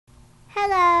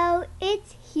Hello,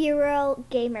 it's Hero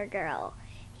Gamer Girl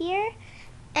here,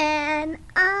 and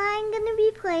I'm gonna be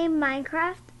playing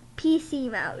Minecraft PC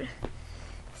mode.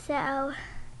 So,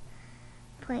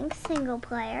 playing single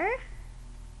player,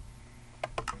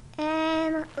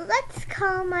 and let's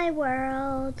call my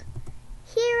world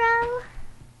Hero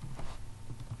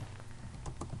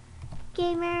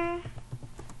Gamer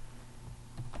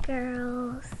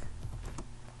Girls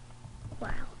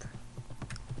World.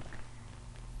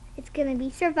 It's gonna be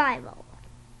survival.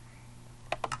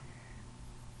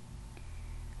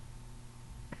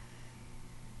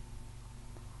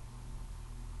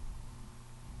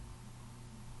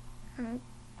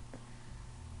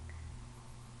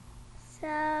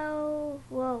 So,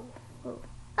 whoa.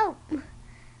 Oh,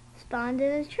 spawned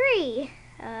in a tree.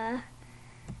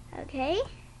 Okay,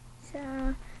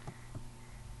 so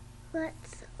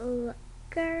let's look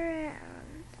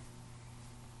around.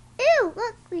 Ew,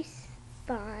 look, we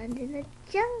spawned in a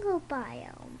jungle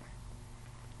biome.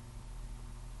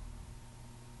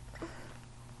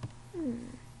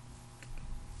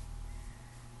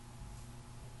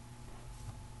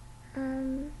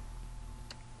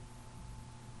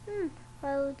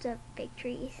 Loads of big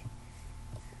trees.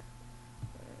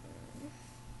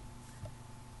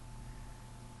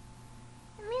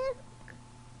 I mean,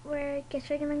 I guess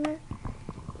we're gonna go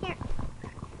here.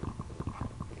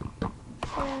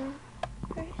 So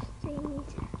first we need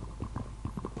to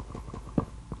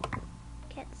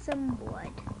get some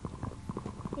wood.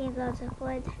 We need loads of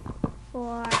wood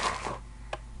for.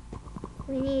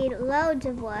 We need loads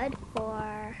of wood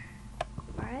for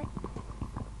it.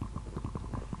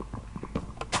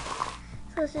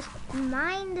 So let's just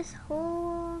mine this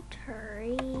whole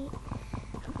tree.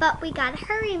 But we gotta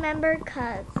hurry, remember,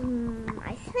 cause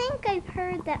I think I've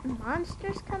heard that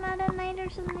monsters come out at night or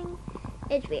something.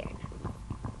 It's weird.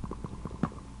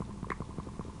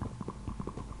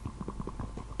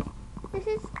 This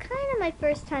is kind of my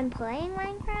first time playing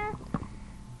Minecraft.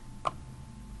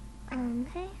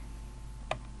 Okay.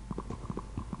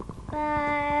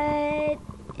 But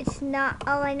it's not,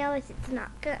 all I know is it's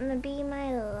not gonna be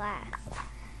my last.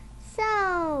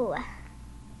 So,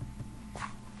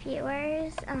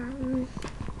 viewers, I'm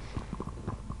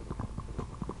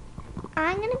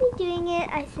gonna be doing it,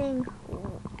 I think,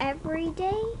 every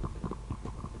day.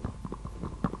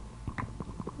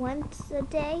 Once a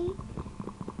day.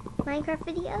 Minecraft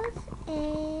videos,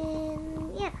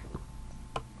 and yeah.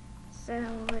 So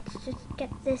let's just get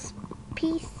this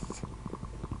piece.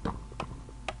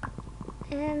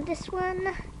 And this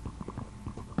one,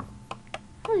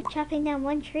 chopping down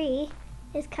one tree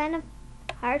is kind of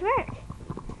hard work.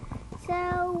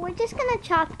 So we're just gonna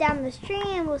chop down this tree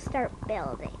and we'll start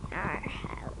building our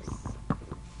house.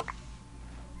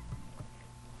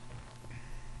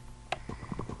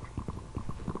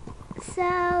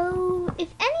 So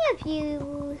if any of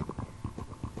you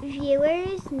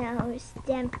viewers know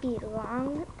Stampy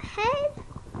Longhead,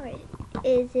 or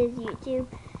is his YouTube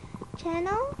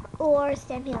channel, or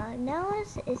Stampy Long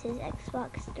Nose is his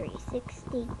Xbox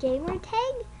 360 gamer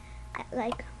tag,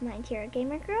 like Btw Hero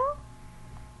Gamer Girl.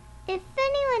 If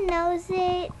anyone knows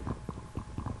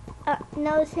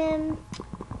him,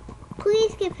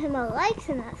 please give him a like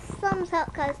and a thumbs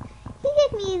up, cause he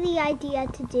gave me the idea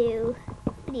to do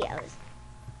videos.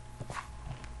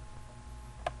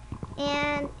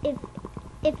 And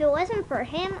if it wasn't for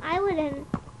him,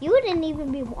 you wouldn't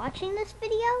even be watching this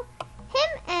video.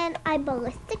 Him and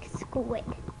Ballistic Squid.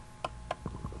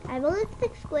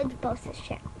 Ballistic Squid's both his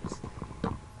channels.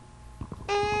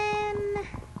 And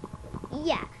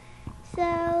yeah.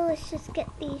 So let's just get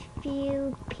these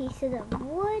few pieces of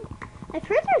wood. I've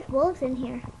heard there's wolves in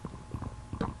here.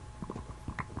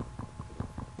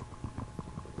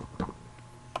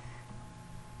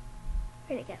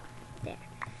 Where'd it go? There.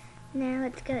 Now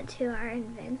let's go to our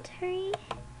inventory.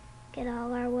 Get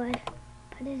all our wood.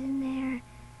 Put it in there.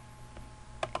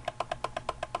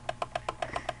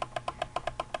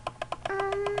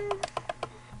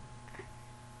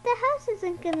 The house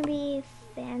isn't gonna be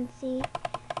fancy.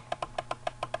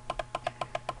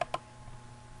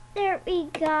 There we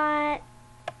got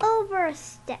over a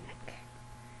stack.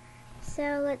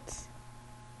 So let's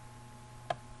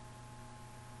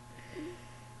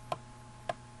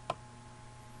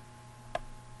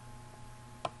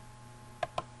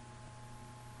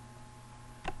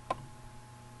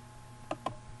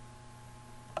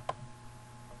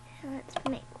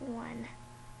make one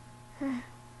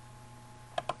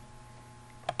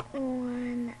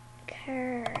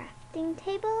crafting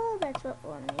table. That's what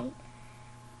we'll need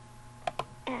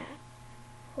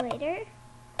later.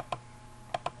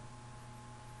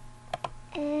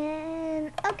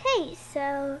 And okay,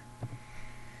 so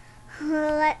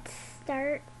let's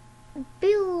start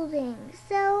building.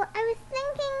 So I was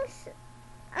thinking,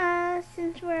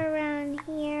 since we're around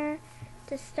here,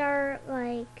 to start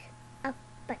like up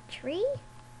a tree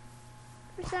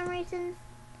for some reason.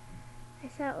 I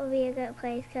thought it would be a good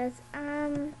place because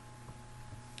I'm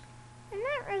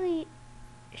not really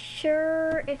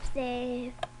sure if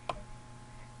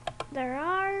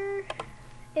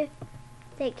if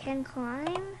they can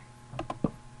climb.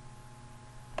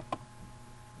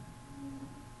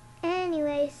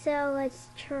 Anyway, so let's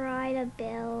try to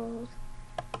build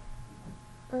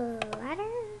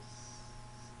ladders.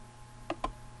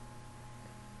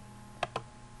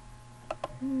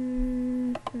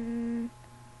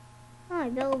 Oh, I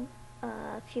built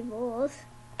a few bowls.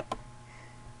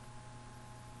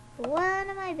 What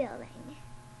am I building?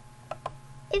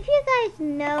 If you guys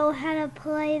know how to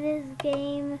play this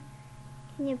game,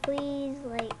 can you please,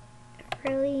 like,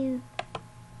 really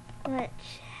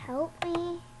much help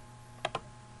me?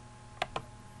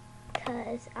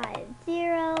 Because I have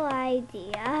zero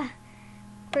idea.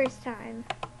 First time.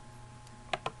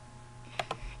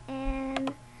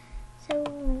 And so,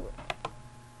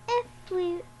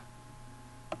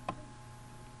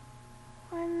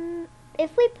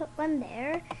 if we put one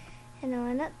there, and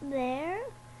one up there,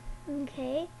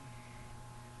 okay,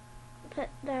 put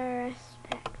the rest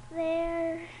back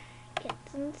there, get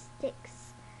some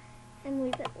sticks, and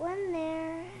we put one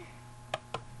there,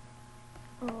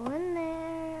 one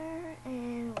there,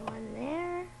 and one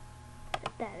there,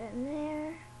 put that in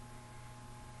there,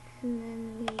 and then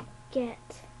we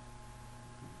get,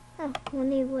 oh, we'll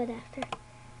need wood after.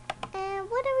 And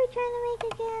what are we trying to make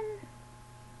again?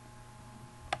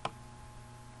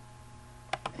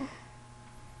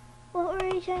 What were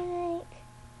we trying to make?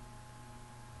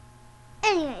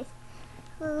 Anyways,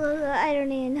 I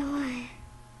don't even know why.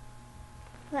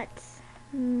 Let's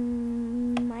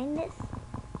mine this,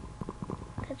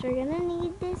 because we're gonna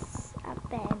need this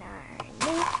up in our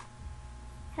new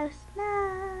house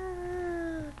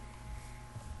now.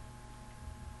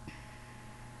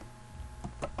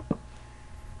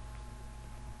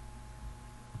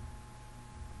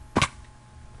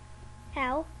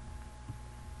 Ow.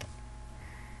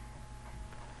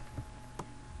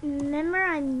 Remember,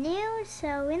 I'm new,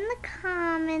 so in the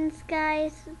comments,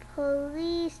 guys,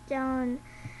 please don't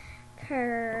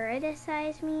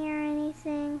criticize me or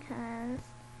anything, because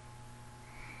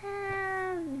I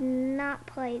have not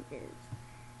played this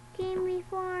game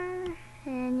before,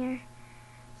 and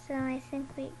so I think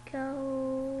we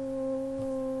go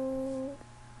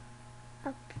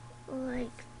up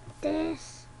like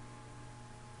this.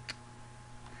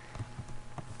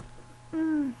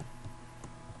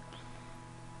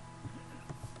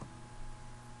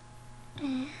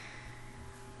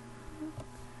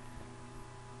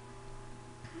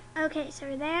 Okay, so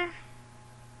we're there.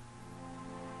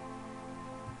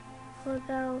 We'll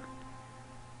go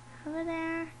over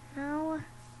there. No.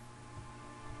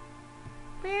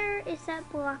 Where is that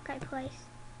block I placed?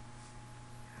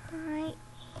 Right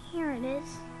here it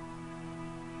is.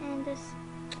 And this,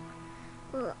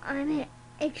 I'm at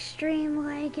extreme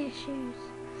lag issues.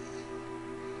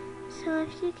 So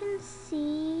if you can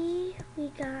see, I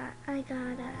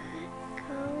gotta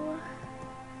go.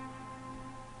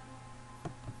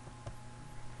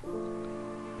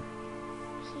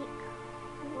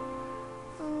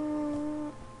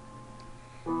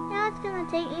 Now it's gonna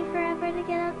take me forever to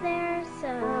get up there, so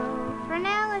for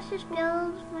now let's just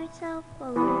build myself a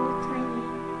little tiny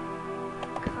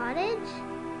cottage.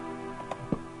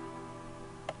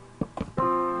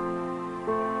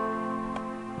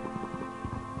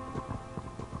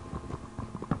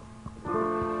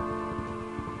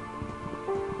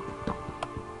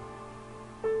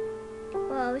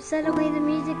 Whoa, suddenly the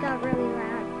music got really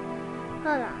loud.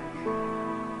 Hold on.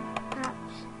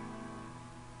 Ouch.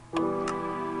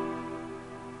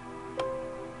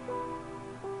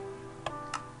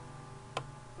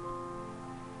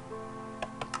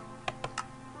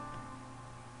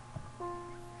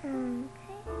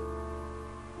 Okay.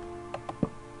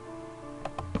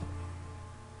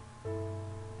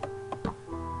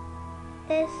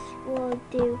 This will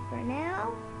do for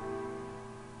now.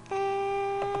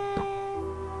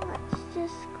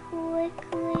 Just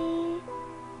quickly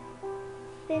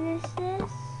finish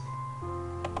this.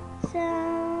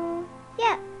 So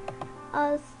yeah,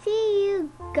 I'll see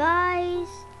you guys,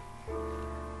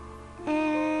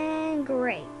 and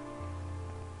great.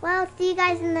 Well, see you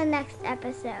guys in the next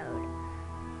episode.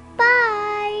 Bye.